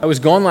I was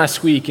gone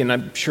last week, and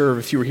I'm sure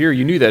if you were here,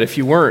 you knew that. If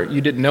you weren't,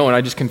 you didn't know, and I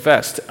just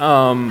confessed.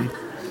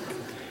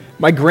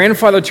 My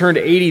grandfather turned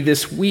 80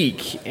 this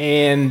week,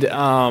 and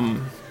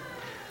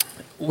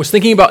was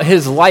thinking about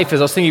his life as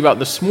I was thinking about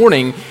this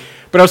morning.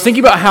 But I was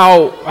thinking about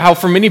how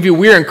for many of you,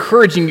 we're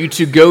encouraging you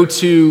to go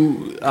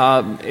to,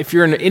 if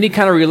you're in any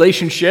kind of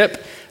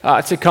relationship,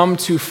 to come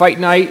to Fight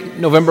Night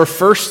November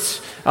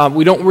 1st.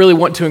 We don't really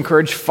want to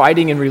encourage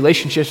fighting in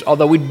relationships,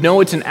 although we know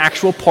it's an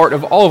actual part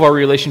of all of our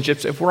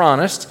relationships, if we're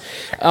honest.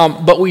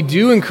 But we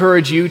do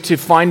encourage you to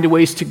find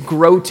ways to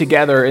grow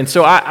together. And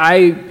so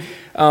I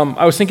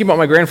was thinking about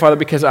my grandfather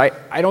because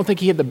I don't think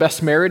he had the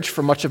best marriage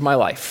for much of my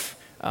life.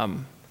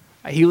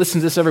 He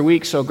listens to this every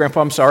week, so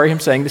Grandpa, I'm sorry I'm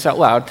saying this out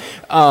loud.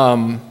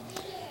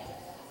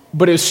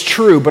 But it's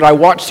true, but I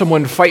watched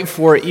someone fight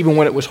for it even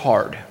when it was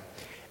hard.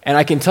 And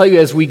I can tell you,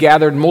 as we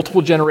gathered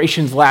multiple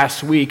generations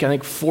last week, I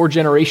think 4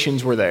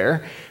 generations were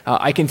there,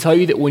 I can tell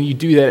you that when you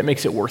do that, it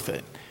makes it worth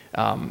it.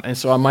 And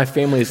so my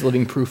family is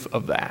living proof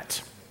of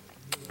that.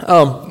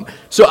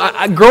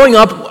 Growing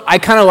up, I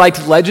kind of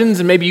liked legends,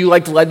 and maybe you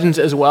liked legends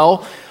as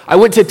well. I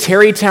went to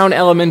Terrytown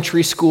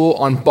Elementary School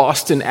on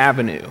Boston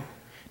Avenue.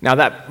 Now,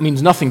 that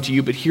means nothing to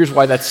you, but here's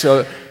why that's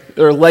so.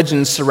 There are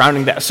legends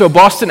surrounding that. So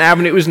Boston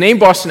Avenue, it was named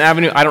Boston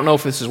Avenue. I don't know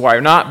if this is why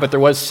or not, but there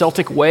was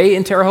Celtic Way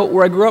in Terre Haute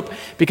where I grew up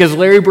because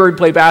Larry Bird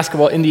played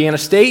basketball at Indiana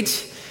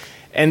State.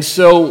 And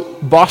so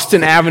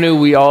Boston Avenue,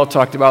 we all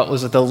talked about,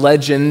 was the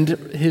legend,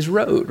 his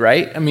road,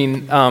 right? I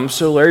mean,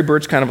 so Larry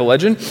Bird's kind of a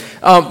legend.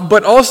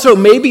 But also,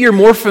 maybe you're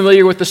more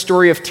familiar with the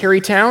story of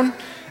Terrytown.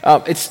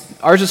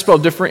 Ours is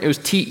spelled different. It was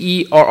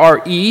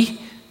Terre,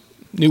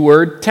 new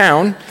word,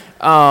 town.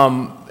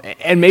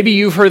 And maybe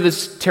you've heard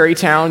this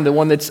Terrytown, the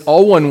one that's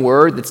all one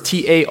word, that's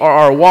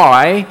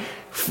Tarry,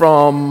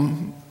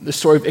 from the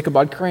story of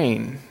Ichabod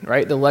Crane,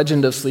 right? The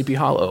legend of Sleepy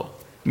Hollow.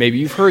 Maybe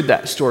you've heard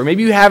that story.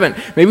 Maybe you haven't.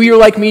 Maybe you're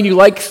like me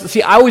and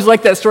I always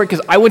like that story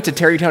because I went to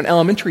Terrytown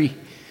Elementary.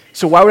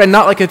 So why would I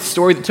not like a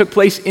story that took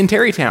place in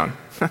Terrytown?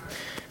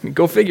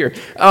 Go figure.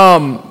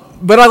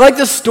 But I like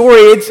this story.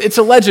 It's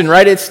a legend,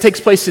 right? It takes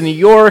place in New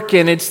York,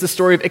 and it's the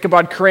story of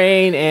Ichabod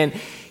Crane, and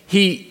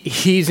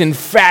he's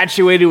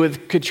infatuated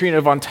with Katrina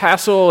von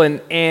Tassel,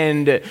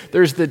 and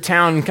there's the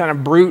town kind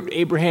of brute,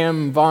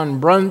 Abraham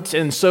von Brunt,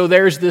 and so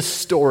there's this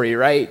story,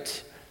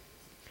 right?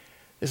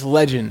 This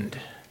legend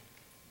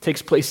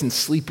takes place in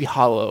Sleepy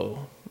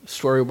Hollow, a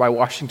story by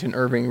Washington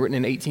Irving, written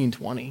in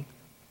 1820.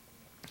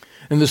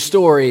 In the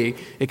story,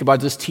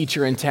 Ichabod's this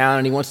teacher in town,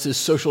 and he wants his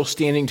social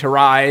standing to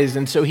rise,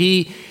 and so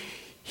he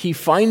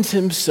finds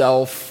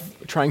himself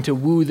trying to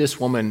woo this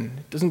woman.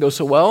 It doesn't go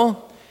so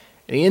well,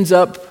 and he ends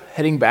up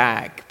heading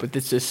back, but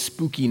it's this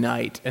spooky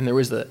night, and there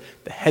was the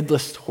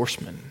headless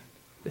horseman,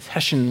 this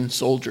Hessian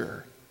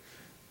soldier.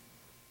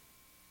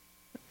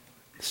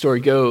 The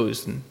story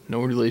goes, and no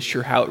one really is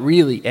sure how it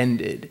really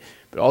ended,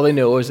 but all they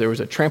know is there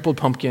was a trampled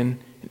pumpkin,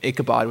 and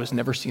Ichabod was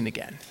never seen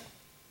again.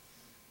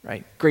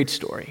 Right? Great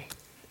story,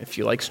 if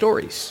you like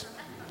stories.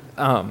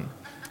 And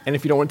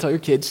if you don't want to tell your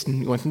kids,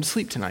 you want them to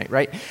sleep tonight,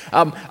 right?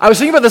 I was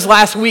thinking about this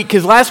last week,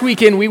 because last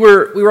weekend we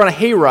were on a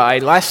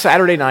hayride last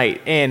Saturday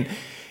night,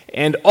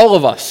 and all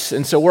of us,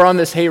 and so we're on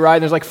this hayride,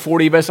 there's like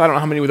 40 of us, I don't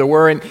know how many there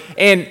were,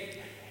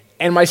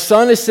 and my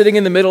son is sitting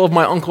in the middle of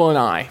my uncle and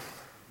I.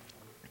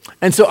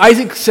 And so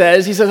Isaac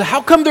says,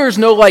 how come there's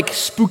no like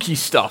spooky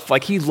stuff?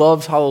 Like he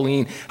loves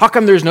Halloween. How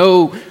come there's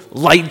no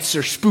lights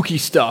or spooky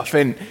stuff?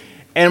 And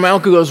my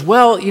uncle goes,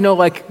 well,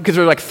 because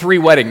there were like 3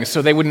 weddings,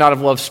 so they would not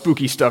have loved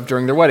spooky stuff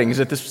during their weddings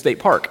at this state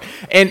park.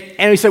 And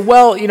he said,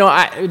 well,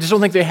 I just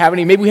don't think they have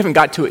any. Maybe we haven't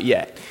got to it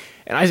yet.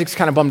 And Isaac's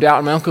kind of bummed out,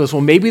 and my uncle goes,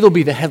 well, maybe there'll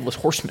be the Headless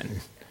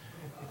Horseman.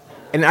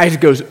 And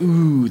Isaac goes,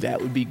 ooh,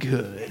 that would be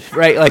good,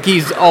 right? Like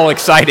he's all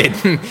excited,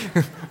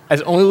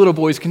 as only little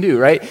boys can do,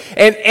 right?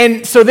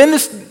 And so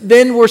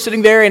then we're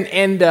sitting there,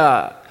 and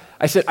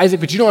I said, Isaac,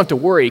 but you don't have to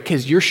worry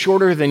because you're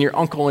shorter than your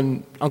uncle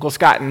and Uncle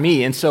Scott and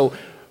me, and so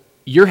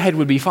your head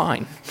would be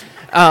fine.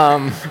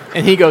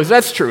 And he goes,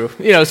 that's true.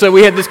 So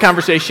we had this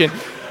conversation.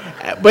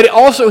 But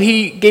also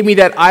he gave me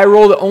that eye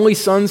roll that only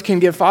sons can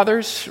give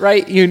fathers,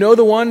 right? You know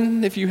the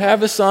one, if you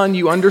have a son,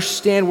 you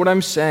understand what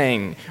I'm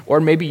saying. Or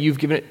maybe you've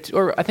given it,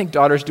 or I think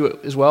daughters do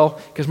it as well,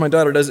 because my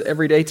daughter does it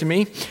every day to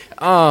me.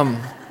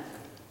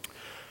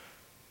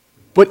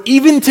 But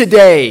even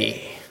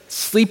today,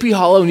 Sleepy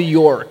Hollow, New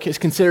York is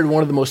considered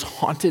one of the most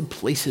haunted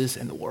places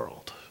in the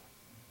world.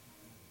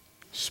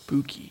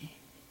 Spooky.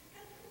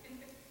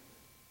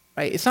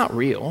 Right? It's not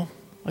real.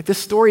 Like this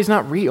story is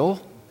not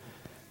real.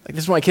 Like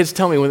this is what my kids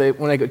tell me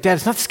when I go, Dad,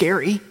 it's not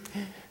scary.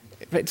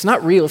 It's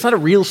not real. It's not a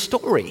real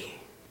story.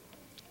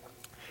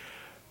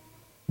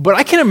 But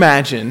I can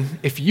imagine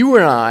if you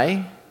and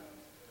I,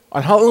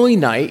 on Halloween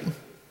night,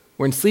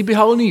 we're in Sleepy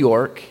Hollow, New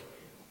York,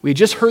 we had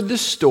just heard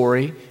this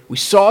story, we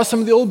saw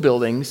some of the old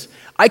buildings,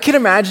 I can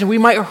imagine we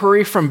might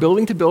hurry from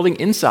building to building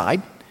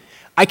inside.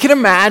 I can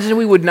imagine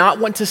we would not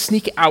want to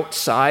sneak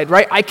outside,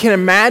 right? I can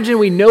imagine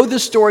we know the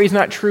story is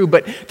not true,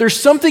 but there's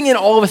something in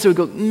all of us that would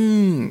go,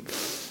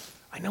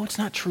 I know it's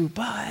not true,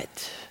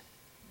 but,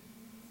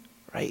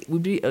 right,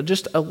 we'd be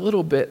just a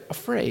little bit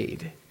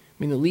afraid.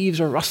 the leaves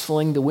are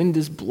rustling, the wind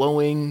is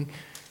blowing.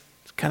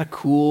 It's kind of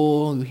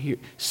cool. You hear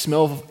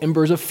smell of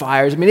embers of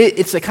fires.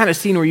 It's the kind of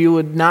scene where you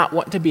would not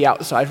want to be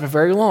outside for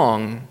very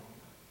long.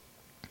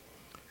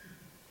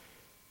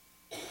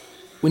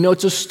 We know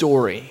it's a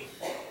story,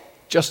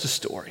 just a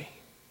story.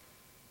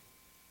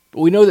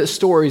 But we know that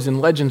stories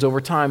and legends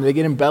over time, they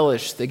get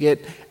embellished, they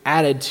get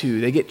added to,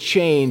 they get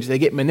changed, they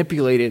get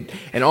manipulated,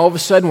 and all of a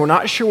sudden we're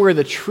not sure where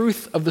the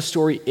truth of the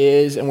story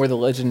is and where the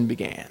legend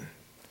began.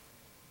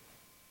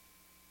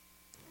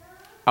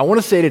 I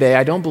want to say today,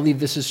 I don't believe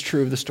this is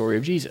true of the story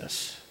of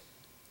Jesus.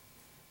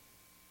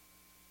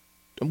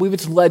 I don't believe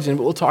it's legend,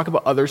 but we'll talk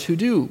about others who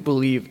do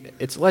believe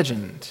it's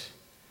legend.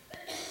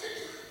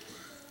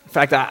 In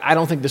fact, I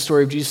don't think the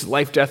story of Jesus'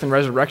 life, death, and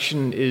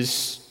resurrection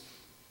is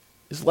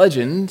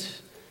legend.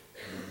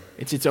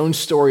 It's its own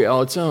story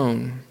all its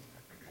own.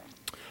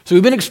 So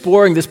we've been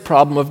exploring this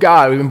problem of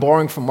God. We've been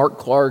borrowing from Mark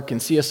Clark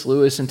and C.S.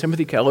 Lewis and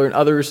Timothy Keller and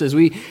others as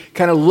we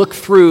kind of look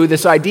through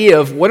this idea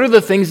of what are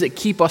the things that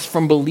keep us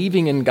from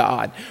believing in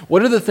God?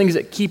 What are the things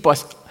that keep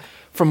us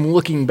from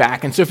looking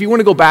back? And so if you want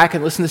to go back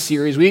and listen to the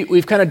series,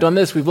 we've kind of done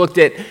this. We've looked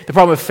at the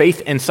problem of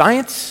faith and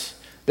science,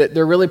 that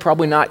they're really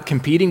probably not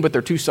competing, but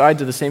they're two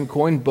sides of the same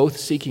coin, both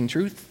seeking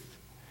truth.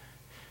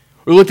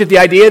 We looked at the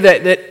idea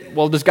that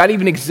does God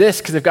even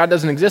exist? Because if God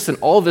doesn't exist, then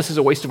all of this is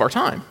a waste of our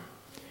time.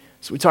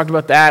 So we talked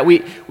about that.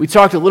 We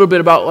talked a little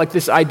bit about like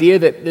this idea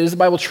that is the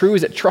Bible true?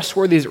 Is it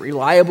trustworthy? Is it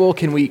reliable?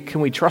 Can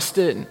we trust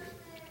it?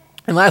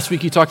 And last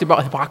week you talked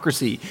about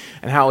hypocrisy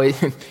and how it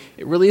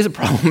really is a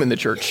problem in the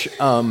church.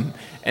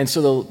 And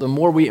so the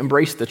more we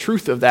embrace the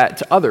truth of that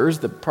to others,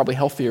 the probably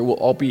healthier we'll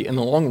all be in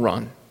the long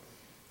run.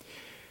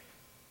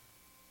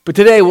 But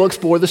today we'll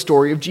explore the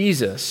story of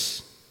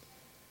Jesus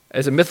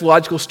as a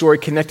mythological story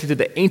connected to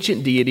the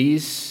ancient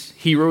deities,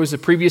 heroes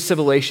of previous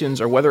civilizations,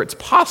 or whether it's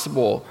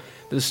possible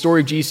that the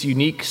story of Jesus is a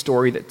unique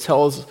story that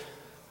tells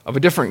of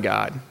a different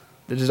God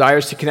that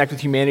desires to connect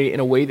with humanity in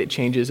a way that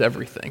changes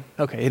everything.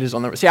 Okay, it is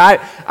on the... See, I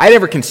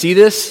never can see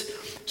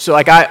this, so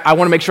like I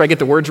want to make sure I get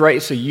the words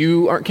right so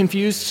you aren't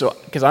confused,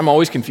 because I'm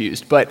always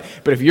confused. But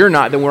if you're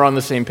not, then we're on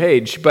the same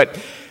page.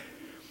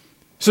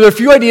 So there are a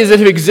few ideas that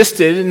have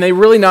existed, and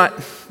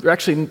they're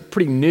actually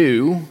pretty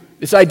new.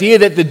 This idea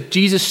that the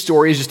Jesus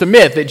story is just a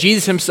myth, that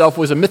Jesus himself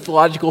was a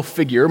mythological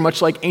figure,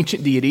 much like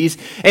ancient deities.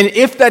 And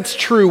if that's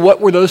true, what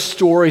were those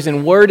stories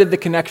and where did the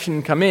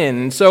connection come in?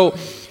 And so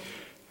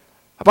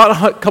about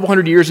a couple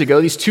hundred years ago,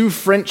 these two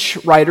French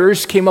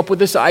writers came up with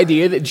this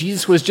idea that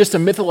Jesus was just a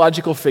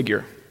mythological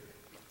figure.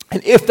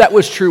 And if that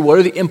was true, what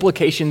are the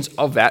implications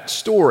of that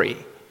story?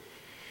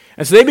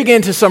 And so they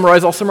began to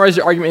summarize. I'll summarize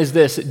the argument as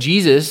this, that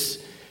Jesus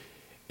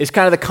is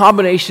kind of the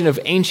combination of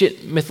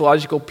ancient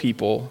mythological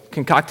people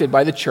concocted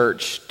by the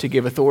church to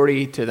give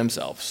authority to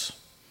themselves.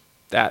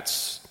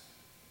 That's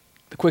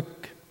the quick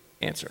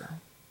answer.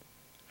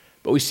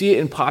 But we see it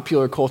in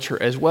popular culture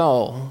as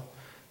well.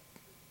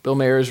 Bill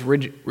Mayer's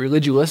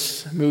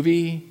Religulous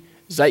movie,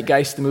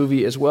 Zeitgeist the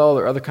movie as well.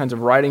 There are other kinds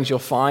of writings you'll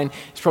find.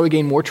 It's probably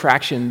gained more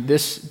traction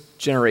this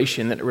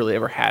generation than it really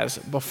ever has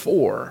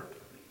before.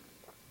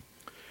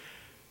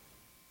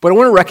 But I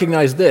want to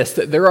recognize this,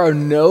 that there are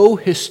no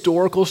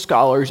historical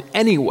scholars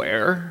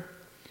anywhere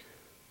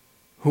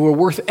who are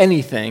worth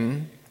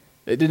anything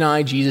that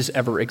deny Jesus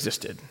ever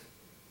existed.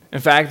 In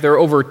fact, there are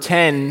over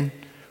 10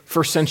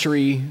 first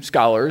century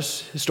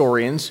scholars,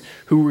 historians,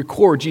 who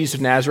record Jesus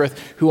of Nazareth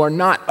who are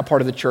not a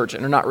part of the church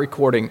and are not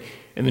recording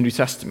in the New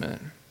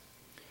Testament.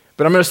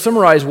 But I'm going to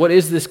summarize what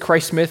is this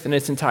Christ myth in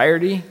its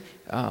entirety.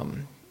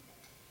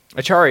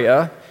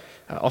 Acharya,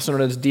 also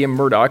known as D.M.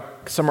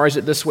 Murdoch, summarized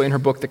it this way in her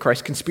book, The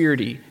Christ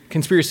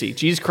Conspiracy.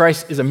 Jesus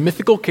Christ is a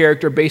mythical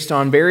character based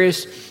on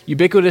various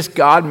ubiquitous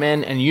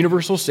God-men and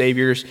universal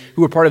saviors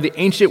who were part of the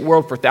ancient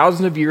world for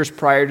thousands of years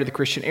prior to the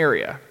Christian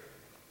era.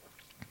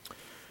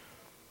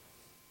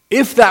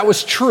 If that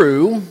was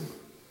true,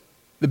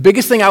 the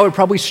biggest thing I would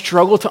probably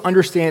struggle to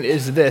understand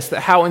is this,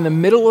 that how in the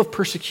middle of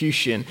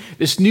persecution,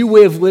 this new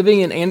way of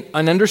living and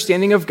an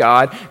understanding of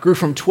God grew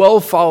from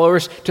 12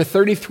 followers to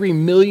 33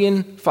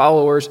 million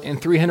followers in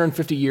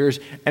 350 years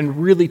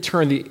and really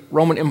turned the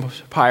Roman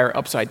Empire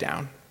upside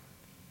down.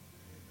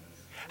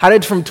 How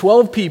did from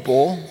 12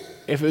 people,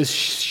 if it was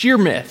sheer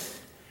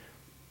myth,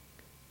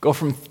 go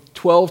from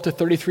 12 to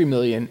 33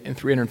 million in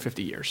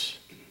 350 years?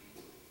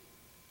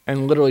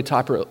 And literally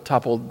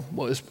toppled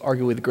what was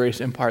arguably the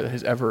greatest empire that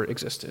has ever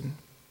existed.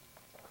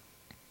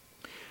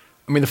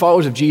 The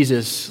followers of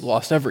Jesus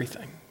lost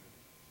everything.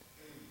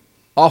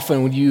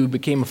 Often when you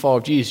became a follower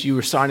of Jesus, you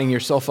were signing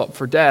yourself up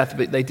for death,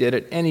 but they did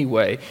it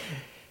anyway.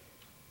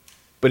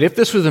 But if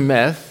this was a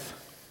myth,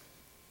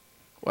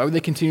 why would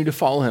they continue to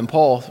follow him?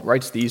 Paul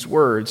writes these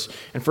words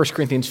in 1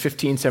 Corinthians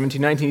 15,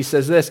 17, 19. He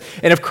says this,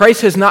 "And if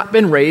Christ has not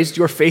been raised,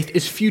 your faith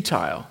is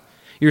futile.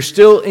 You're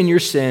still in your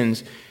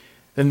sins.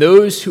 Then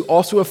those who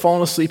also have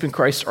fallen asleep in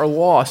Christ are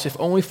lost. If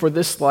only for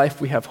this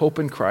life we have hope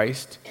in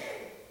Christ,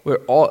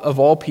 we're of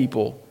all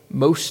people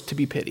most to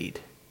be pitied."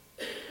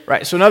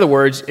 Right? So in other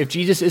words, if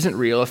Jesus isn't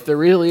real, if there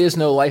really is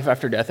no life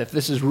after death, if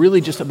this is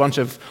really just a bunch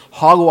of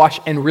hogwash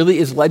and really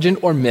is legend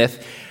or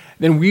myth,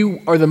 then we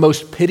are the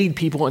most pitied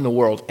people in the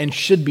world and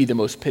should be the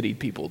most pitied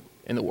people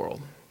in the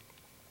world.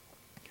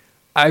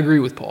 I agree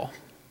with Paul.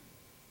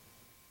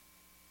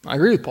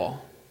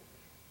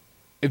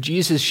 If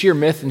Jesus is sheer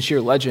myth and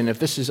sheer legend, if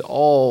this is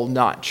all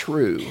not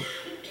true,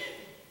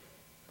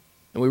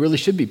 then we really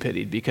should be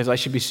pitied, because I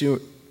should be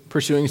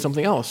pursuing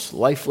something else.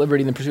 Life,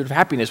 liberty, and the pursuit of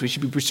happiness. We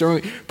should be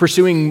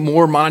pursuing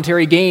more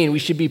monetary gain. We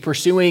should be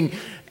pursuing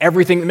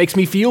everything that makes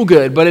me feel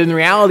good. But in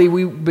reality,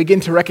 we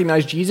begin to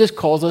recognize Jesus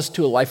calls us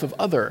to a life of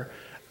other,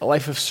 a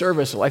life of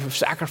service, a life of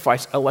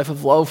sacrifice, a life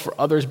of love for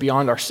others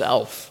beyond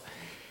ourselves.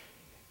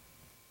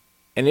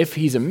 And if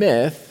he's a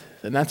myth,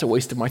 then that's a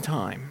waste of my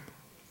time.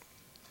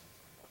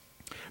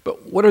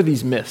 But what are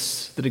these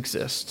myths that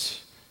exist?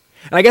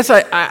 And I guess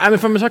if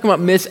I'm talking about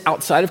myths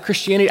outside of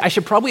Christianity, I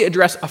should probably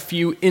address a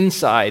few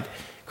inside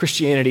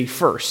Christianity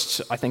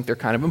first. I think they're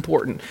kind of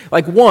important.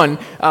 Like one,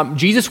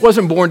 Jesus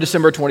wasn't born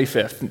December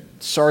 25th.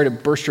 Sorry to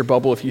burst your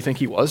bubble if you think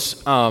he was.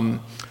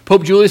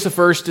 Pope Julius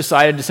I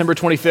decided December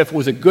 25th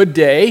was a good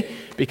day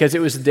because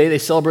it was the day they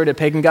celebrated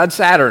pagan god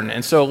Saturn.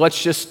 And so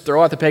let's just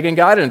throw out the pagan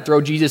god and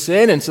throw Jesus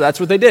in, and so that's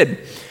what they did.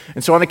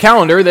 And so on the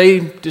calendar, they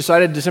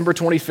decided December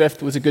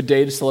 25th was a good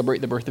day to celebrate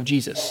the birth of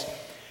Jesus.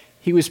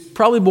 He was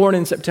probably born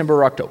in September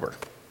or October.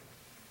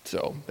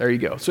 So there you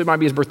go. So it might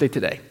be his birthday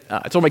today.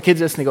 I told my kids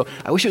this, and they go,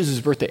 I wish it was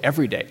his birthday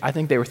every day. I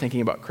think they were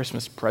thinking about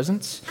Christmas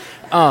presents.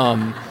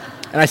 And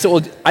I said,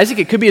 well, Isaac,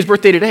 it could be his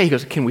birthday today. He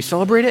goes, can we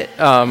celebrate it?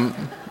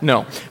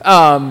 No.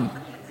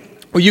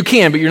 Well, you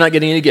can, but you're not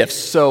getting any gifts.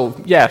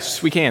 So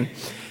yes, we can.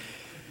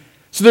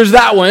 So there's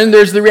that one.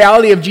 There's the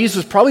reality of Jesus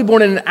was probably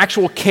born in an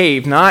actual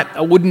cave, not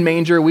a wooden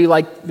manger.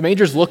 The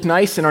mangers look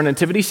nice in our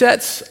nativity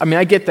sets. I mean,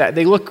 I get that.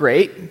 They look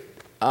great.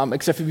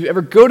 Except if you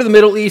ever go to the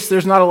Middle East,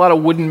 there's not a lot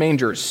of wooden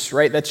mangers,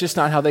 right? That's just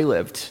not how they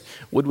lived.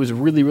 Wood was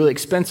really, really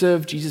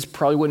expensive. Jesus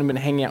probably wouldn't have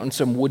been hanging out in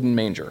some wooden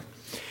manger.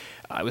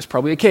 It was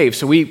probably a cave.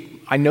 So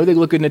I know they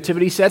look good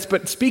nativity sets,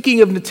 but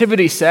speaking of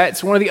nativity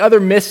sets, one of the other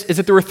myths is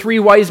that there were 3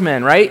 wise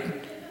men, right?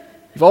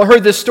 You've all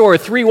heard this story,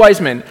 3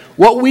 wise men.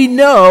 What we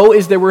know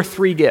is there were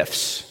 3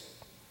 gifts.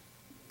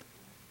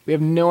 We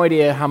have no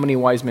idea how many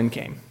wise men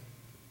came.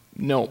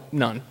 No,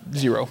 none,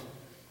 0.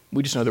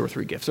 We just know there were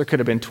 3 gifts. There could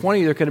have been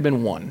 20, there could have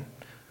been 1.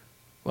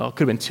 Well, it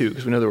could have been 2,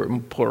 because we know there were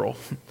plural.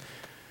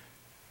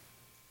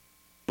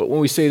 But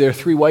when we say there are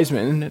 3 wise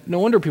men, no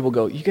wonder people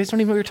go, you guys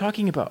don't even know what you're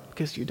talking about,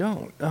 because you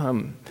don't.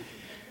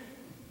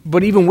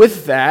 But even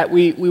with that,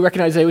 we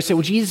recognize they would say,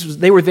 well, Jesus,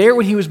 they were there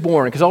when he was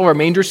born, because all of our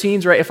manger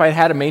scenes, right? If I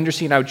had a manger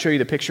scene, I would show you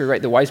the picture,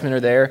 right? The wise men are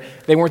there.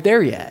 They weren't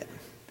there yet.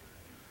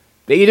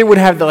 They either would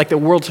have the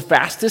world's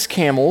fastest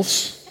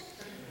camels,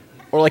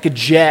 or like a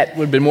jet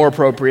would have been more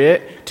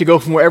appropriate, to go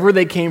from wherever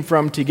they came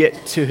from to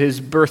get to his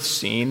birth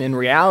scene. In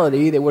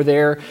reality, they were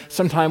there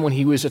sometime when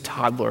he was a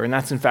toddler, and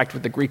that's in fact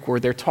what the Greek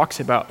word there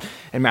talks about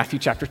in Matthew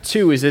chapter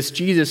 2, is this: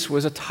 Jesus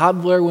was a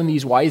toddler when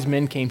these wise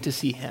men came to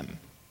see him.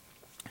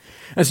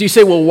 And so you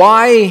say, well,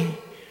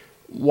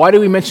 why do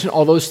we mention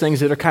all those things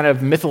that are kind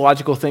of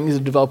mythological things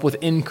that develop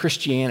within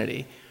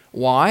Christianity?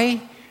 Why?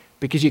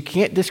 Because you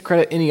can't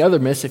discredit any other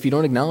myths if you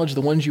don't acknowledge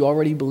the ones you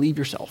already believe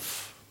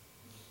yourself.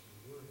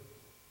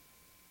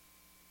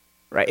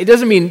 Right? It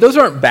doesn't mean those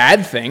aren't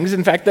bad things.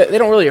 In fact, they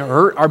don't really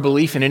hurt our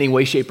belief in any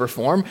way, shape, or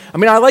form. I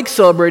mean, I like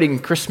celebrating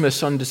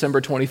Christmas on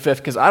December 25th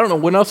because I don't know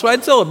when else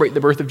I'd celebrate the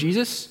birth of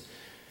Jesus.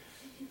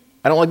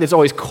 I don't like that it's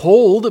always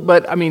cold,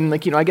 but I mean,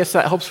 I guess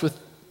that helps with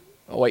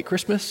a white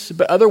Christmas.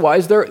 But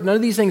otherwise, none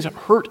of these things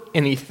hurt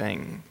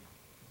anything.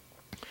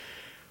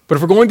 But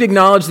if we're going to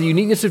acknowledge the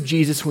uniqueness of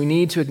Jesus, we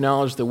need to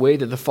acknowledge the way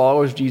that the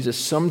followers of Jesus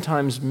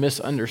sometimes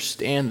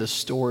misunderstand the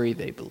story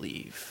they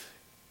believe.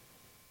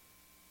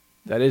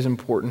 That is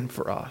important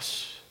for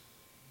us.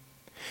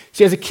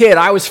 See, as a kid,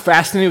 I was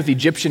fascinated with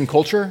Egyptian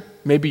culture.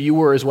 Maybe you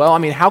were as well. I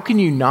mean, how can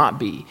you not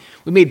be?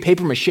 We made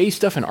paper mache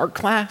stuff in art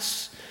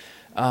class.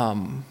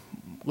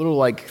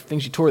 Little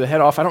things you tore the head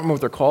off. I don't remember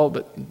what they're called,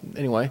 but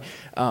anyway.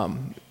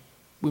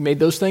 We made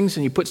those things,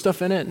 and you put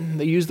stuff in it, and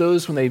they use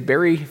those when they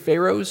bury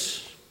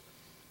pharaohs.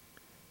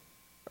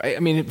 Right? I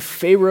mean,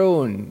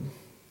 Pharaoh and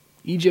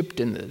Egypt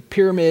and the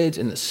pyramids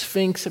and the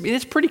Sphinx. I mean,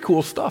 it's pretty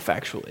cool stuff,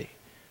 actually.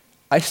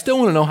 I still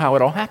want to know how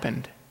it all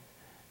happened.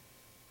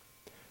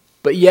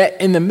 But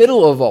yet, in the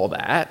middle of all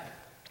that,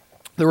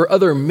 there were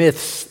other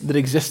myths that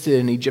existed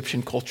in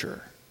Egyptian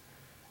culture.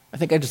 I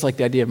think I just like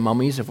the idea of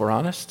mummies, if we're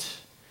honest.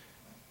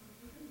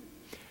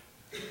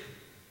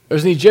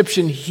 There's an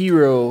Egyptian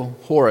hero,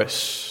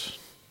 Horus.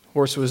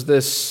 Horus was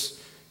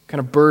this kind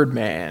of bird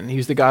man. He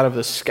was the god of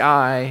the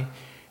sky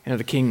and of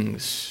the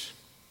kings.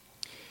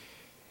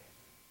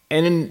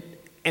 And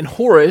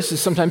Horus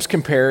is sometimes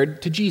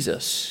compared to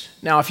Jesus.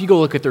 Now, if you go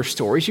look at their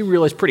stories, you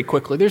realize pretty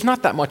quickly there's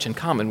not that much in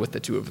common with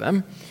the two of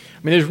them.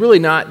 I mean, there's really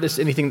not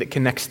anything that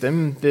connects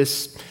them.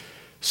 This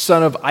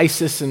son of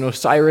Isis and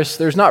Osiris,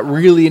 there's not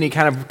really any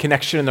kind of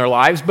connection in their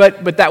lives,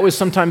 but that was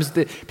sometimes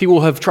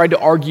people have tried to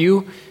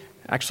argue.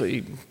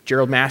 Actually,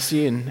 Gerald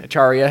Massey and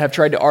Acharya have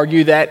tried to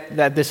argue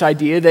that this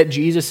idea that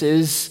Jesus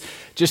is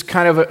just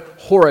kind of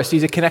Horus.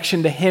 He's a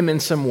connection to him in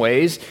some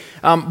ways.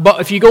 But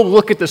if you go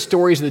look at the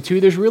stories of the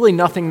two, there's really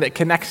nothing that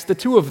connects the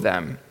two of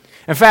them.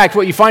 In fact,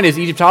 what you find is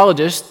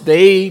Egyptologists,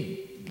 they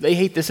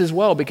hate this as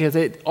well because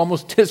it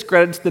almost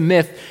discredits the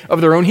myth of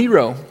their own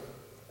hero.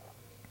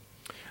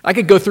 I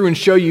could go through and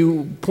show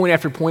you point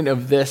after point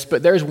of this,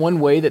 but there's one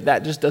way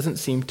that just doesn't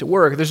seem to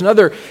work. There's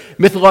another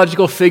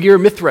mythological figure,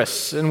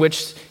 Mithras, in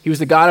which he was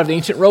the god of the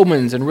ancient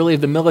Romans and really of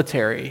the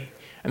military.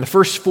 In the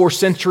first 4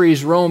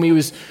 centuries, Rome, he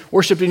was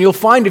worshipped, and you'll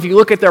find if you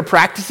look at their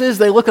practices,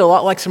 they look a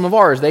lot like some of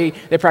ours. They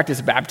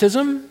practice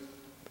baptism.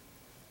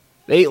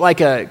 They ate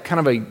like a kind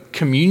of a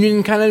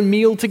communion kind of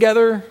meal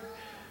together.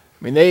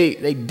 I mean,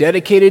 they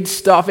dedicated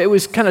stuff. It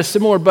was kind of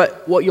similar,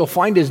 but what you'll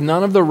find is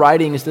none of the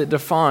writings that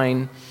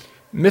define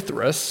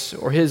Mithras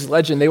or his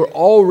legend, they were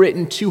all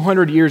written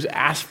 200 years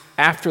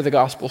after the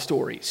gospel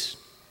stories.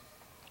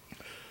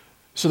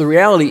 So the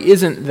reality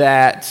isn't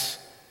that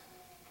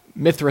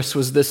Mithras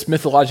was this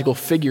mythological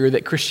figure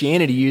that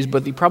Christianity used,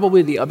 but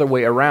probably the other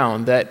way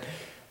around, that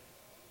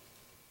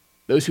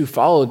those who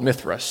followed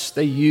Mithras,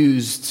 they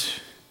used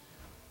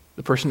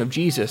the person of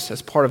Jesus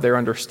as part of their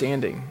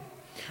understanding.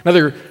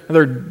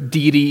 Another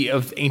deity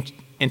of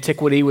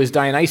antiquity was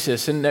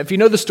Dionysus. And if you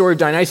know the story of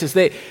Dionysus,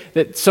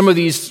 that some of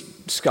these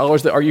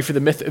scholars that argue for the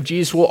myth of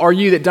Jesus will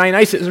argue that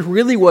Dionysus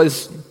really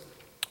was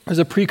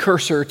a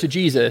precursor to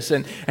Jesus,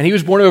 and he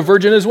was born of a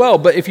virgin as well.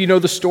 But if you know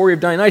the story of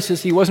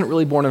Dionysus, he wasn't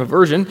really born of a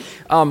virgin.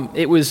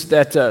 It was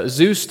that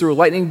Zeus threw a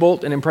lightning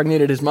bolt and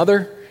impregnated his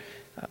mother.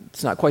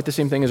 It's not quite the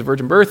same thing as a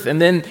virgin birth.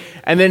 And then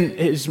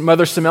his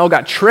mother Semele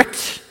got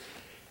tricked,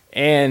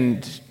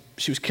 and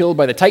she was killed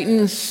by the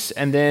Titans.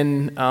 And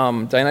then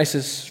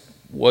Dionysus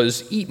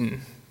was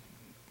eaten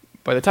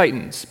by the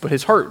Titans, but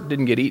his heart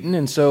didn't get eaten,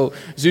 and so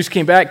Zeus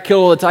came back,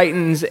 killed all the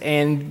Titans,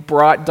 and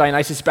brought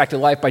Dionysus back to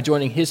life by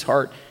joining his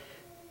heart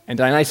and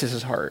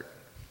Dionysus' heart.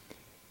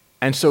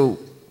 And so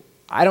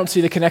I don't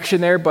see the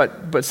connection there,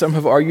 but some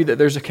have argued that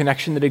there's a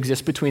connection that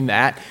exists between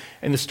that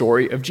and the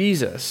story of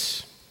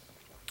Jesus.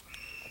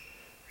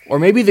 Or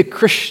maybe the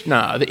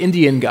Krishna, the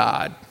Indian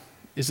god,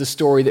 is the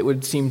story that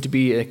would seem to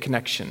be a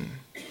connection.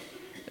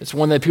 It's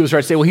one that people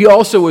start to say, well, he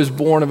also was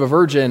born of a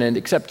virgin, and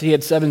except he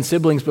had 7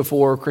 siblings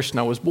before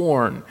Krishna was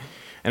born.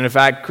 And in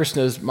fact,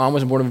 Krishna's mom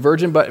wasn't born of a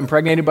virgin, but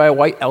impregnated by a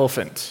white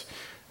elephant.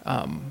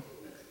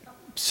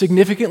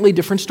 Significantly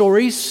different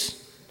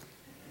stories,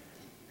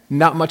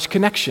 not much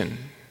connection.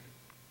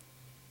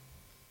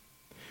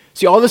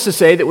 See, all this to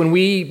say that when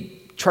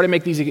we try to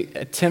make these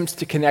attempts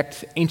to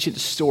connect ancient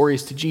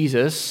stories to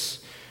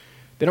Jesus,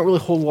 they don't really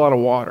hold a lot of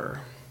water.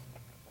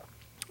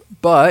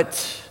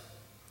 But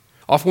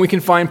often we can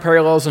find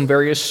parallels in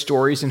various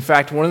stories. In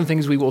fact, one of the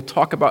things we will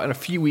talk about in a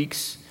few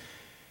weeks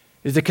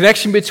is the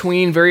connection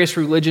between various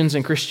religions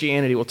and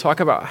Christianity. We'll talk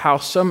about how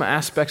some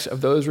aspects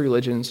of those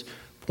religions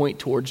point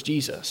towards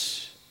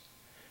Jesus.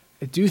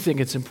 I do think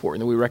it's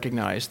important that we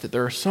recognize that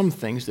there are some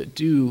things that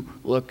do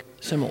look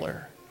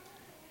similar.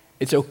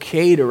 It's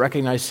okay to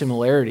recognize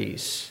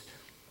similarities.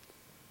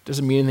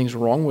 Doesn't mean anything's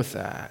wrong with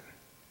that.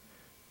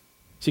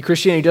 See,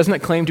 Christianity doesn't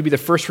claim to be the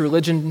first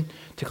religion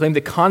to claim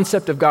the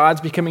concept of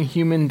God's becoming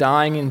human,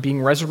 dying, and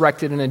being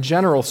resurrected in a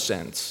general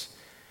sense.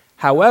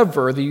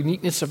 However, the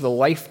uniqueness of the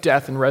life,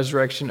 death, and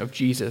resurrection of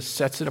Jesus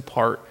sets it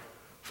apart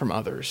from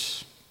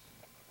others.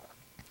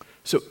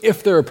 So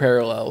if there are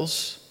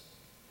parallels,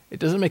 it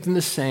doesn't make them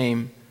the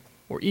same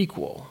or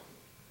equal.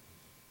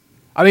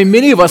 I mean,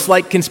 many of us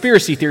like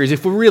conspiracy theories.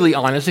 If we're really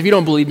honest, if you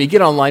don't believe me,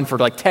 get online for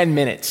like 10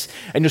 minutes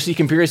and you'll see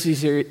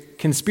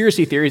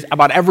conspiracy theories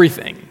about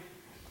everything.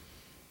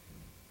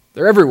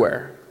 They're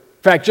everywhere.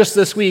 In fact, just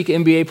this week,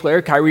 NBA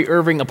player Kyrie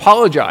Irving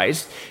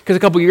apologized because a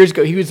couple years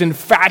ago he was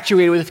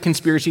infatuated with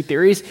conspiracy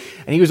theories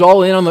and he was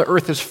all in on the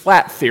earth is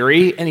flat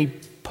theory, and he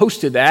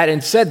posted that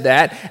and said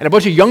that, and a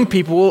bunch of young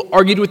people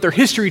argued with their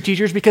history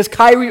teachers because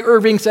Kyrie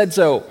Irving said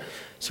so.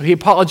 So he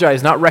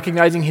apologized, not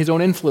recognizing his own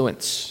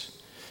influence.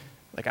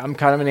 Like, I'm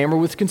kind of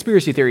enamored with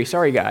conspiracy theory.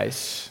 Sorry,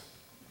 guys.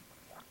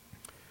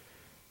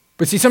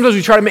 But see, sometimes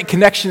we try to make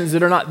connections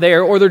that are not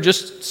there, or they're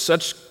just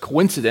such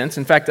coincidence.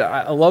 In fact,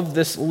 I love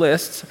this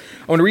list.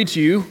 I want to read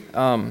to you.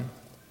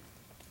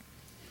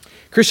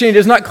 Christianity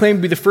does not claim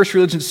to be the first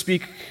religion to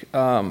speak.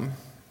 So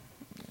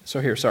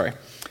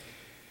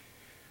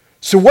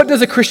what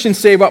does a Christian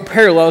say about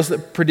parallels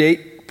that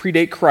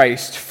predate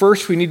Christ?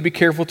 First, we need to be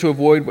careful to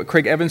avoid what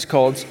Craig Evans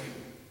calls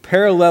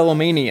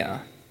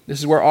parallelomania. This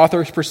is where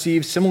authors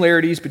perceive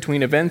similarities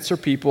between events or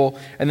people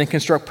and then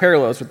construct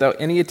parallels without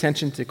any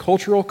attention to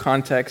cultural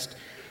context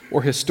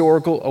or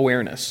historical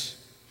awareness.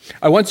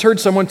 I once heard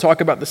someone talk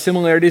about the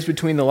similarities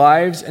between the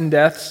lives and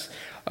deaths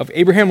of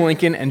Abraham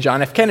Lincoln and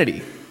John F.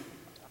 Kennedy.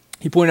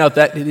 He pointed out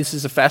that, this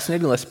is a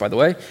fascinating list, by the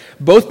way,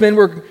 both men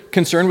were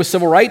concerned with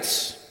civil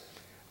rights.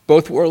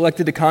 Both were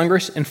elected to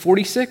Congress in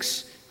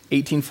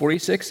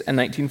 1846, and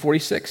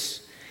 1946.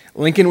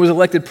 Lincoln was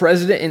elected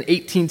president in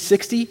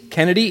 1860,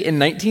 Kennedy in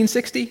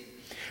 1960.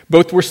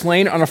 Both were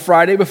slain on a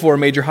Friday before a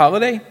major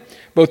holiday.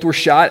 Both were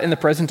shot in the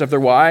presence of their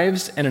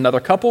wives and another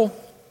couple.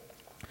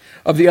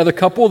 Of the other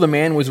couple, the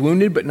man was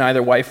wounded, but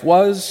neither wife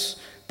was.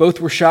 Both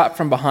were shot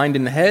from behind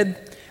in the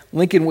head.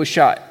 Lincoln was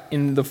shot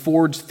in the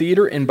Ford's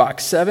Theater in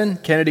Box 7.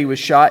 Kennedy was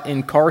shot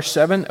in Car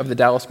 7 of the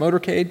Dallas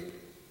motorcade.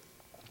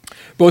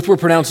 Both were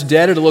pronounced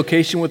dead at a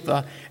location with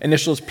the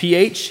initials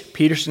PH,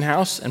 Peterson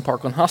House, and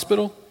Parkland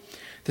Hospital.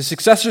 The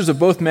successors of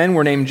both men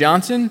were named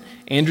Johnson.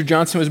 Andrew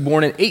Johnson was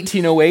born in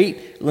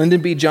 1808, Lyndon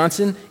B.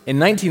 Johnson in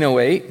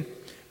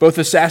 1908. Both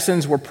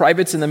assassins were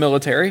privates in the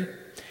military.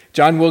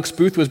 John Wilkes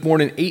Booth was born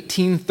in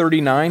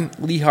 1839.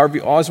 Lee Harvey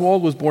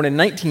Oswald was born in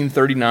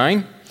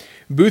 1939.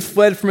 Booth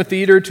fled from a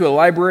theater to a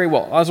library,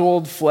 while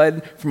Oswald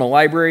fled from a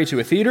library to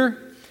a theater.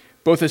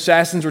 Both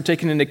assassins were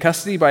taken into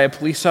custody by a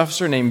police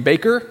officer named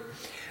Baker.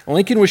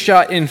 Lincoln was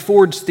shot in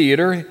Ford's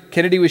Theater.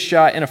 Kennedy was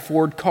shot in a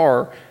Ford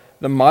car.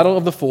 The model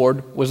of the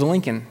Ford was a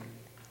Lincoln.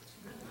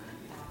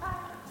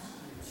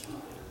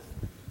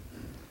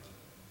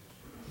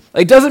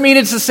 It doesn't mean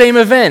it's the same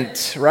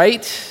event,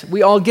 right?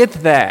 We all get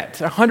that.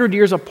 100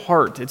 years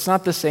apart, it's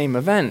not the same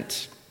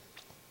event.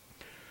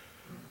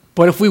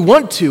 But if we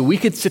want to, we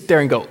could sit there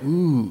and go,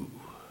 ooh,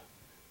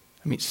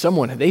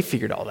 they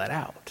figured all that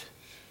out.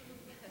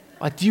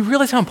 Like, do you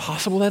realize how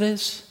impossible that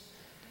is?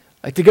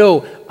 Like to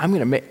go, I'm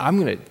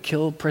gonna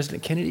kill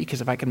President Kennedy because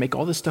if I can make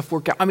all this stuff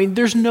work out.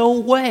 There's no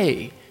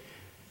way.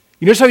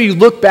 You notice how you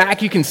look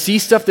back, you can see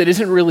stuff that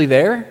isn't really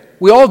there?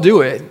 We all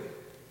do it.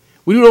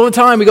 We do it all the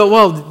time. We go,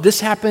 well,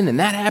 this happened and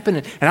that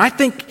happened.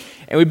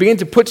 And we begin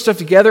to put stuff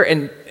together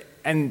and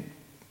it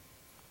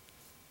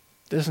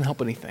doesn't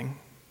help anything.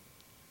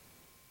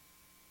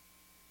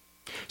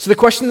 So the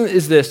question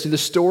is this: do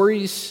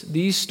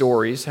these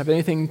stories have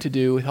anything to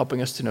do with helping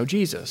us to know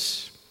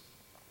Jesus?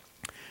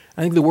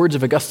 I think the words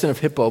of Augustine of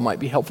Hippo might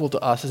be helpful to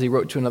us as he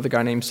wrote to another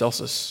guy named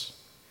Celsus.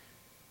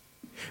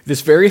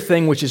 This very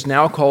thing which is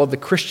now called the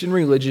Christian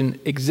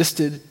religion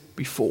existed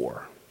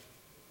before.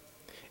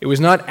 It was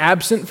not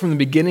absent from the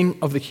beginning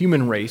of the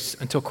human race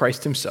until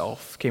Christ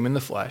himself came in the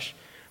flesh,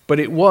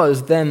 but it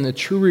was then the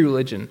true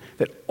religion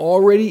that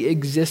already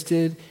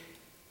existed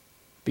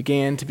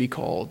began to be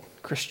called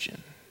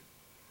Christian.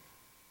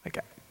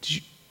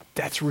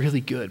 That's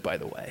really good, by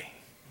the way.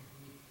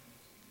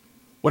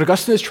 What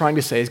Augustine is trying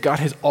to say is God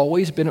has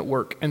always been at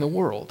work in the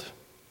world.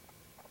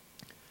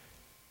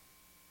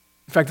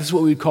 In fact, this is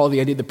what we would call the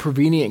idea of the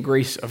prevenient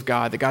grace of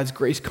God, that God's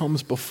grace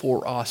comes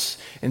before us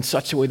in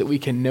such a way that we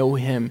can know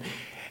him.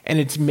 And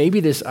it's maybe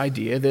this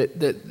idea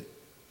that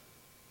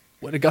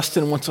what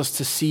Augustine wants us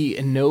to see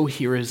and know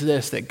here is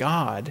this, that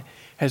God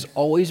has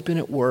always been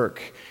at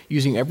work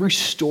using every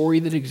story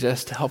that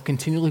exists to help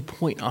continually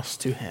point us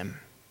to him,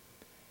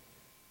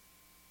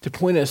 to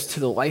point us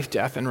to the life,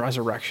 death, and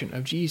resurrection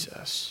of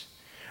Jesus.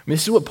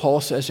 This is what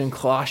Paul says in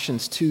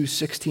Colossians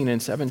 2:16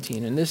 and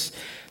 17. And this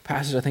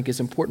passage, I think, is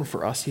important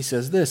for us. He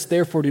says this: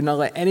 "Therefore, do not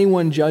let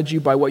anyone judge you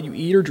by what you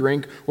eat or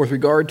drink, or with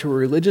regard to a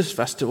religious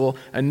festival,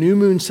 a new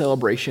moon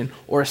celebration,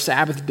 or a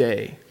Sabbath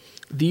day.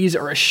 These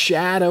are a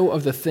shadow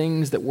of the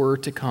things that were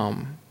to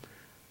come.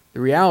 The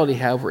reality,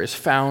 however, is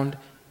found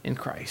in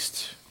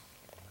Christ."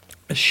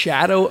 A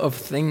shadow of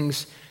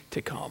things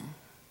to come.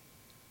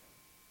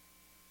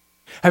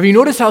 Have you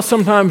noticed how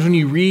sometimes when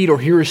you read or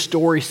hear a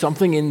story,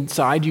 something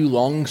inside you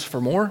longs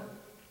for more?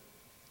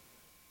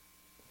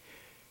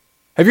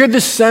 Have you had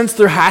this sense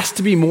there has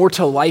to be more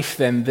to life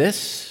than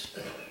this?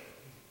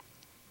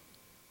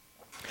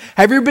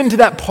 Have you ever been to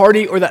that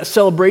party or that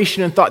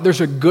celebration and thought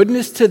there's a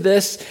goodness to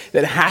this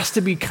that has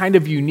to be kind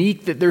of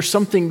unique, that there's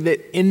something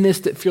that in this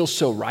that feels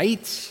so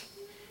right?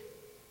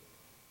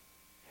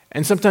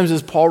 And sometimes,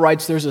 as Paul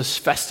writes, there's this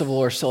festival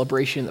or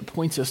celebration that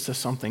points us to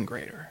something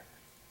greater.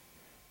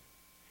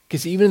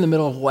 Because even in the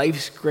middle of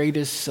life's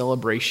greatest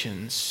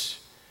celebrations,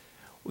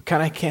 we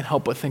kind of can't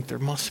help but think there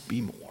must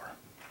be more.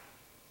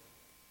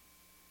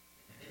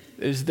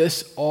 Is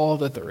this all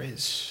that there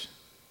is?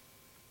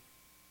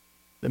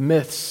 The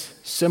myths,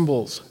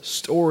 symbols,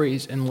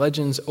 stories, and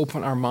legends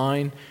open our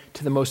mind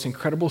to the most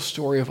incredible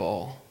story of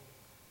all.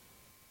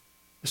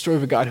 The story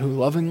of a God who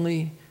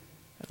lovingly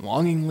and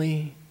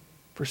longingly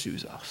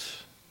pursues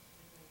us.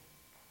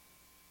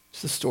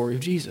 It's the story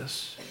of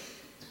Jesus.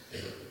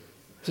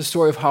 It's a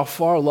story of how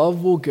far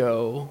love will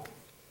go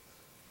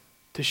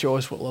to show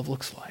us what love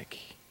looks like.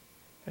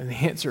 And the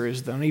answer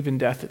is that even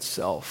death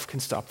itself can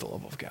stop the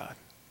love of God.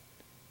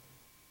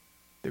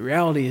 The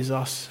reality is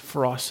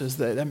for us is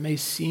that may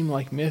seem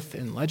like myth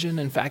and legend.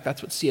 In fact,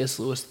 that's what C.S.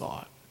 Lewis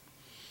thought.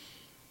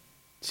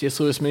 C.S.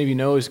 Lewis, many of you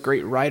know, is a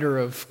great writer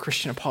of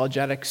Christian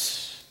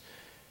apologetics,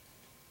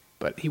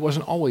 but he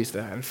wasn't always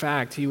that. In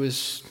fact, he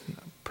was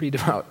a pretty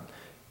devout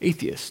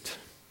atheist.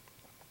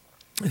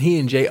 And he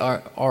and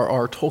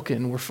J.R.R.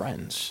 Tolkien were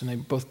friends, and they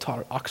both taught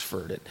at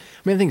Oxford.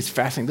 I think it's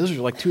fascinating. Those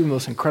are like two of the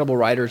most incredible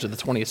writers of the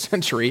 20th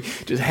century,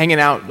 just hanging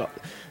out,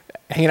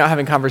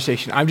 having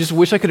conversation. I just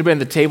wish I could have been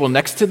at the table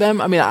next to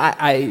them.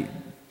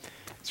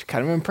 It's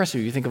kind of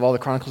impressive. You think of all the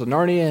Chronicles of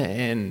Narnia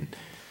and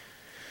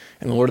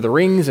The Lord of the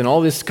Rings, and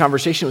all this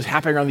conversation was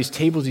happening around these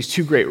tables, these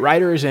two great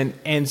writers.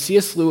 And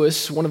C.S.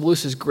 Lewis, one of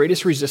Lewis's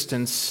greatest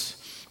resistance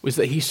was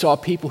that he saw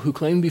people who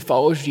claimed to be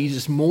followers of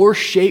Jesus more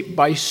shaped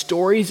by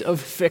stories of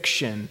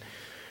fiction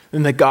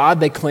than the God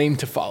they claimed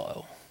to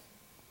follow.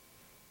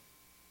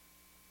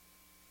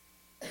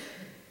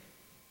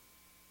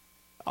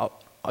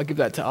 I'll give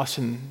that to us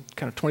in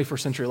kind of 21st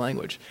century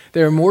language.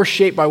 They were more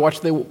shaped by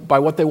what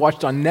they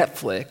watched on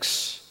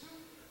Netflix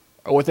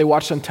or what they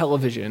watched on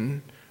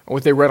television or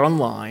what they read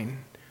online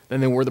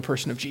than they were the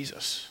person of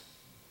Jesus.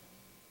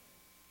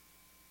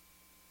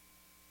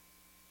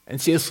 And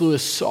C.S.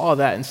 Lewis saw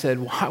that and said,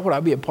 why would I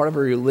be a part of a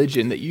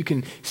religion that you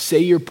can say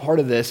you're part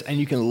of this and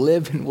you can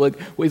live in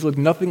ways look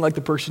nothing like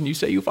the person you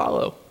say you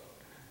follow?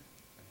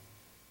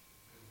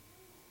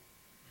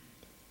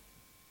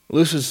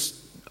 Lewis was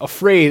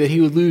afraid that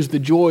he would lose the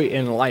joy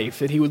in life,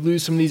 that he would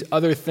lose some of these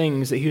other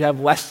things, that he'd have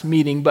less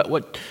meaning. But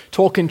what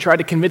Tolkien tried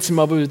to convince him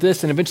of was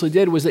this, and eventually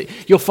did, was that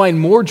you'll find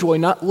more joy,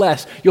 not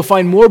less. You'll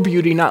find more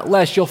beauty, not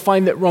less. You'll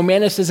find that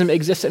romanticism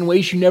exists in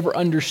ways you never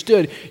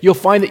understood. You'll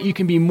find that you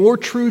can be more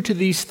true to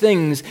these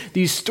things,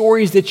 these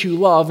stories that you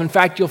love. In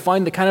fact, you'll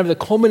find the kind of the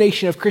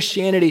culmination of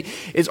Christianity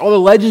is all the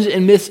legends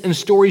and myths and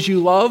stories you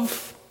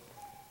love,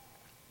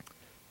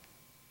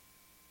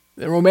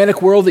 the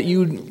romantic world that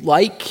you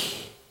like,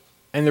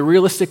 and the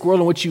realistic world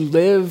in which you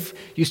live,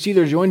 you see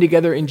they're joined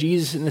together in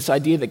Jesus in this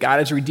idea that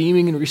God is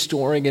redeeming and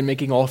restoring and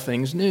making all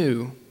things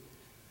new.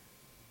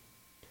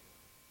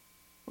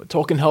 What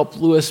Tolkien helped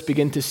Lewis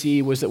begin to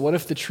see was that what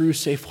if the true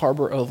safe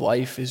harbor of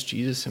life is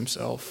Jesus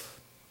himself?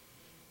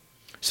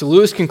 So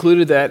Lewis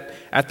concluded that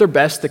at their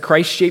best, the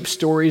Christ-shaped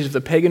stories of the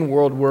pagan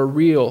world were a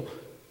real,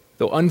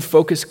 though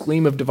unfocused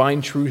gleam of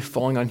divine truth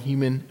falling on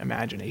human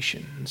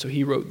imagination. And so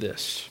he wrote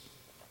this.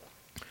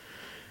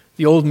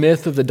 The old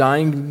myth of the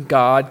dying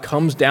God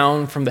comes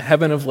down from the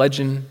heaven of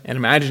legend and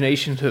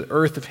imagination to the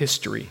earth of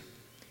history.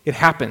 It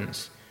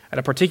happens at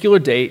a particular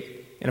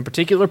date, in a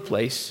particular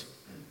place,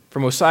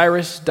 from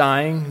Osiris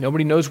dying,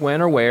 nobody knows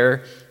when or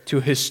where, to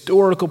a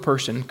historical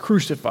person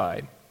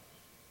crucified.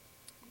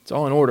 It's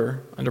all in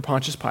order under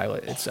Pontius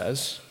Pilate, it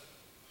says.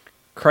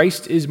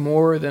 Christ is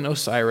more than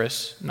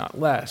Osiris, not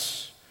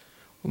less.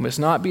 We must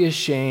not be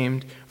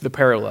ashamed of the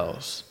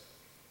parallels.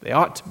 They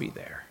ought to be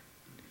there.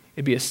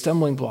 It'd be a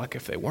stumbling block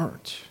if they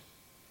weren't.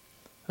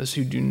 Those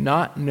who do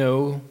not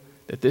know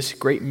that this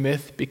great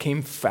myth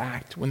became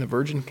fact when the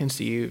Virgin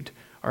conceived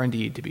are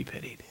indeed to be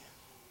pitied.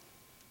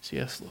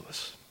 C.S.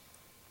 Lewis.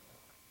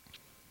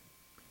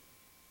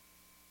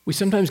 We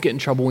sometimes get in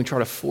trouble when we try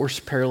to force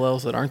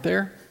parallels that aren't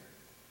there,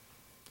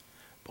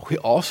 but we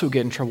also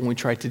get in trouble when we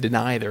try to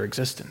deny their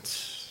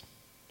existence.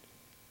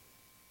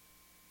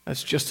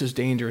 That's just as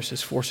dangerous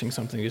as forcing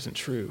something that isn't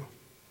true.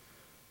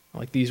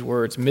 Like these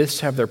words,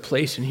 myths have their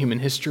place in human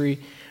history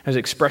as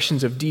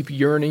expressions of deep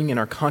yearning in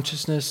our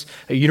consciousness,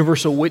 a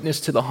universal witness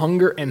to the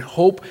hunger and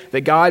hope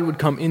that God would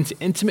come into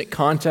intimate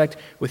contact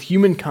with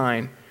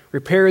humankind,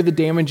 repair the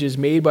damages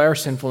made by our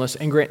sinfulness,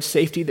 and grant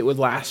safety that would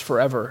last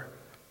forever.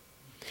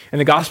 In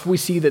the gospel, we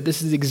see that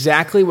this is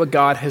exactly what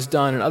God has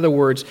done. In other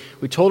words,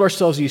 we told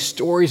ourselves these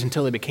stories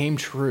until they became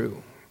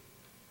true.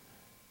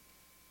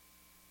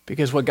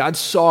 Because what God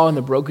saw in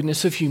the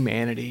brokenness of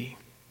humanity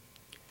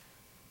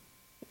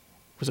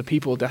was a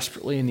people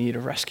desperately in need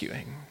of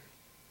rescuing.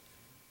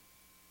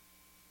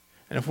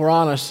 And if we're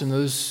honest, in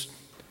those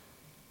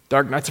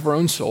dark nights of our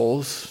own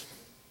souls,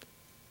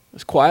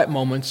 those quiet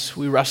moments,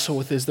 we wrestle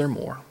with, is there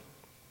more?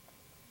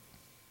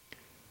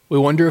 We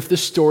wonder if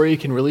this story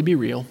can really be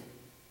real.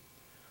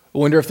 We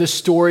wonder if this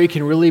story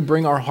can really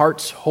bring our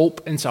hearts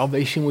hope and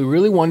salvation. We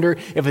really wonder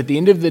if at the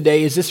end of the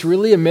day, is this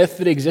really a myth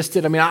that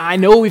existed? I mean, I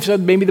know we've said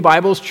maybe the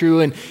Bible is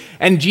true,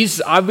 and Jesus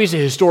is obviously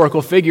a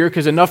historical figure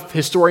because enough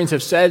historians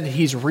have said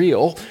he's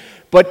real.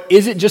 But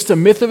is it just a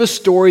myth of a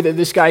story that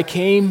this guy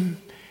came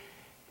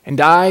and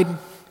died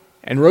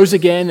and rose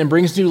again and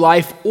brings new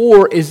life?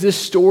 Or is this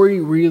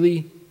story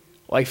really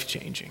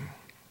life-changing?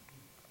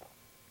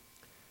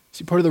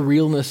 See, part of the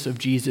realness of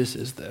Jesus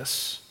is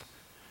this.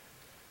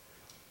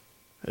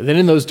 Then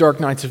in those dark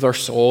nights of our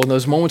soul, in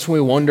those moments when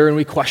we wonder and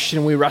we question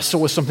and we wrestle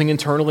with something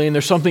internally and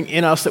there's something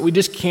in us that we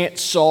just can't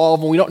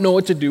solve and we don't know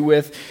what to do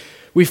with,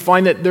 we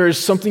find that there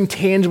is something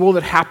tangible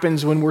that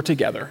happens when we're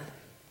together.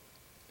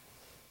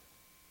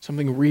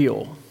 Something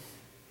real.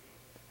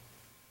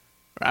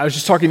 I was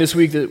just talking this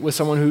week with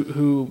someone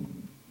who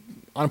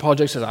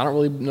unapologetic says, I don't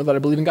really know that I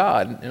believe in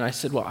God. And I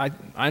said, well, I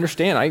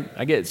understand. I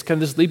get it. It's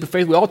kind of this leap of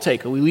faith we all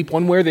take. We leap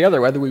one way or the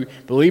other, whether we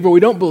believe or we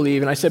don't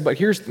believe. And I said, but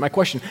here's my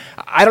question.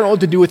 I don't know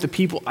what to do with the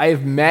people I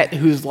have met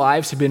whose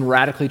lives have been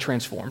radically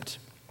transformed.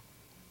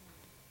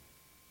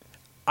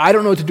 I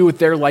don't know what to do with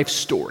their life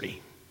story.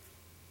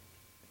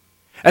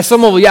 At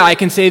some level, yeah, I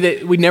can say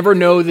that we never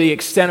know the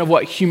extent of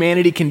what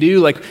humanity can do.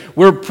 Like,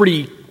 we're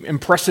pretty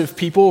impressive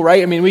people,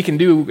 right? I mean, we can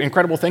do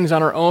incredible things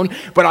on our own,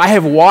 but I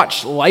have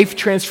watched life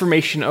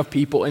transformation of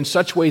people in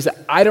such ways that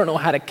I don't know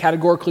how to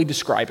categorically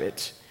describe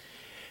it.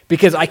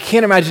 Because I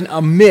can't imagine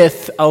a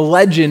myth, a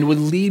legend would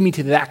lead me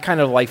to that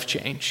kind of life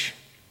change.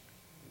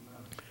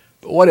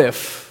 But what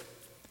if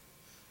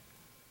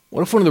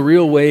one of the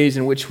real ways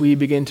in which we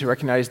begin to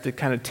recognize the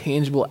kind of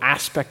tangible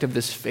aspect of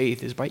this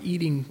faith is by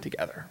eating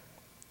together?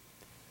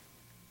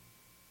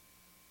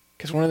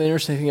 Because one of the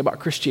interesting things about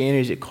Christianity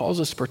is it calls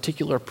us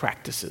particular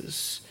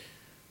practices,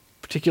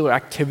 particular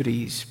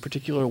activities,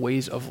 particular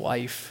ways of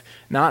life,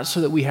 not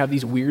so that we have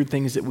these weird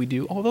things that we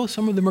do, although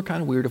some of them are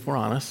kind of weird if we're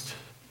honest,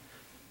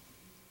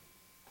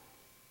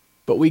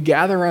 But we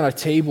gather around a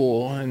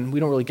table, and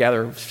we don't really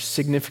gather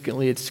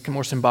significantly, it's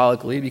more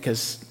symbolically,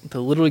 because to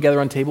literally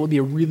gather on a table would be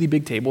a really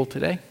big table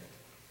today.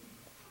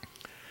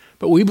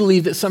 But we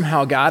believe that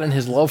somehow God in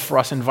his love for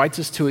us invites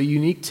us to a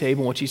unique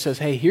table in which he says,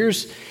 hey,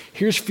 here's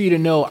for you to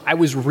know I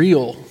was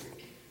real,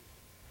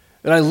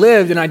 that I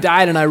lived and I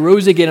died and I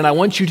rose again, and I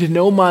want you to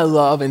know my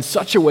love in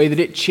such a way that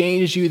it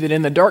changes you, that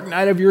in the dark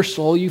night of your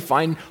soul you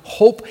find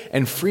hope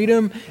and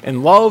freedom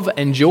and love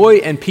and joy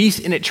and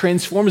peace, and it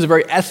transforms the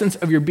very essence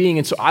of your being.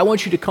 And so I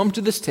want you to come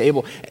to this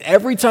table, and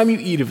every time you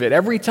eat of it,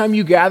 every time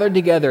you gather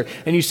together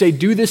and you say,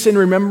 do this in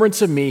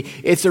remembrance of me,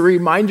 it's a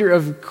reminder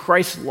of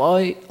Christ's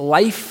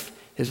life,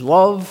 his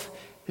love,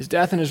 his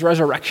death, and his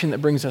resurrection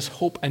that brings us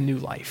hope and new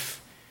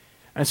life.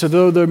 And so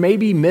though there may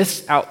be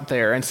myths out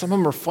there, and some of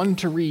them are fun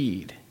to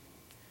read,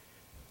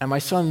 and my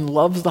son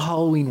loves the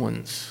Halloween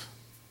ones,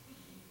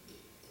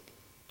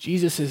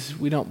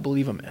 we don't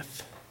believe a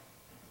myth.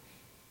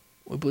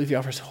 We believe he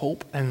offers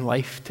hope and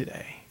life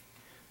today.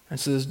 And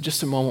so there's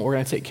just a moment we're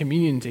going to take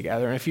communion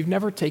together. And if you've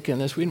never taken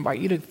this, we invite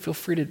you to feel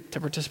free to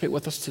participate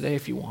with us today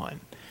if you want.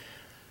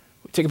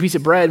 We take a piece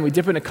of bread and we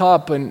dip it in a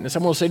cup, and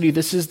someone will say to you,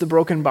 this is the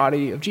broken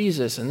body of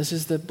Jesus, and this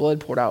is the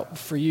blood poured out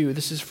for you.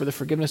 This is for the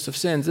forgiveness of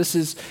sins. This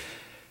is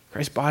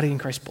Christ's body and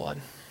Christ's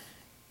blood.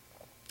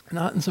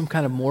 Not in some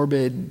kind of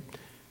morbid,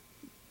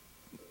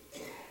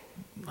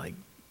 like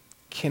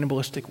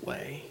cannibalistic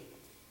way,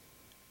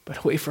 but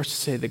a way for us to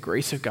say the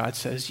grace of God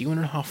says, you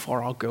know how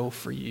far I'll go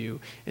for you.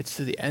 It's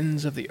to the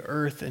ends of the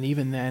earth, and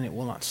even then it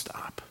will not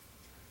stop.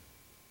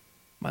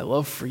 My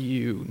love for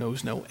you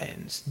knows no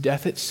ends.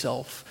 Death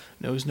itself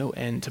knows no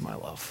end to my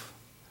love.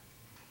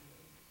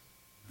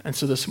 And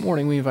so this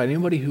morning we invite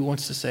anybody who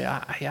wants to say,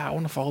 I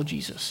want to follow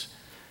Jesus.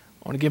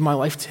 I want to give my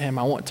life to him.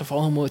 I want to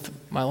follow him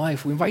with my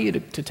life. We invite you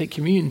to take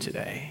communion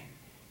today.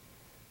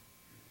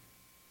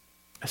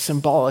 A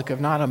symbolic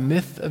of not a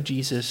myth of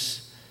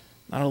Jesus,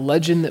 not a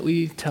legend that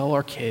we tell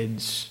our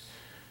kids,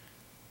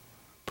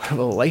 but of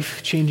a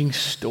life-changing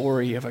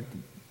story of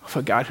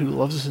a God who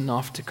loves us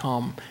enough to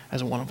come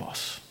as one of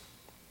us.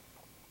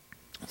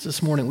 So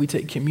this morning we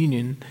take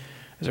communion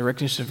as a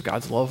recognition of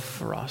God's love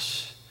for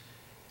us.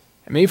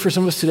 And maybe for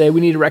some of us today, we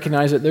need to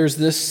recognize that there's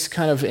this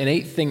kind of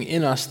innate thing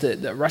in us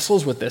that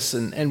wrestles with this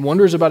and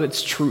wonders about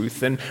its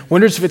truth and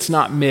wonders if it's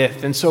not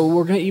myth. And so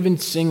we're going to even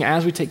sing,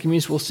 as we take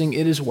communion, we'll sing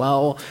it as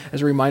well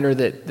as a reminder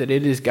that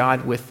it is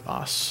God with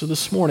us. So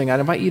this morning, I'd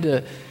invite you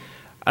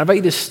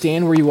to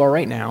stand where you are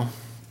right now.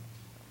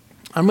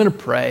 I'm going to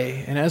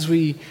pray. And as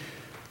we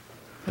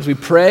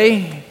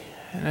pray,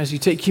 and as you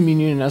take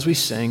communion and as we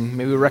sing,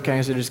 may we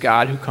recognize it is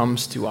God who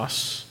comes to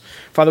us.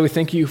 Father, we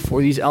thank you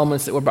for these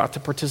elements that we're about to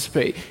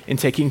participate in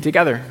taking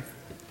together.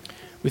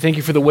 We thank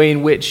you for the way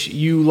in which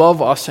you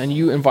love us and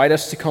you invite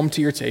us to come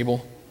to your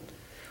table,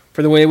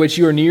 for the way in which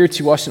you are near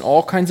to us in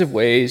all kinds of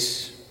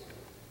ways.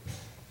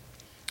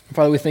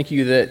 Father, we thank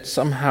you that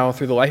somehow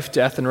through the life,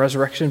 death, and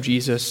resurrection of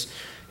Jesus,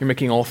 you're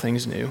making all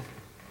things new.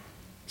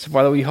 So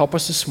Father, will you help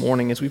us this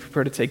morning as we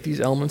prepare to take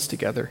these elements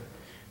together?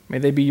 May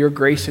they be your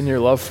grace and your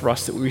love for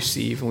us that we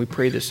receive, and we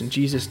pray this in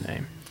Jesus'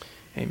 name.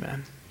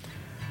 Amen.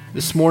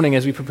 This morning,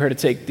 as we prepare to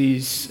take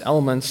these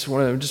elements, I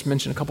want to just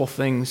mention a couple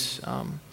things.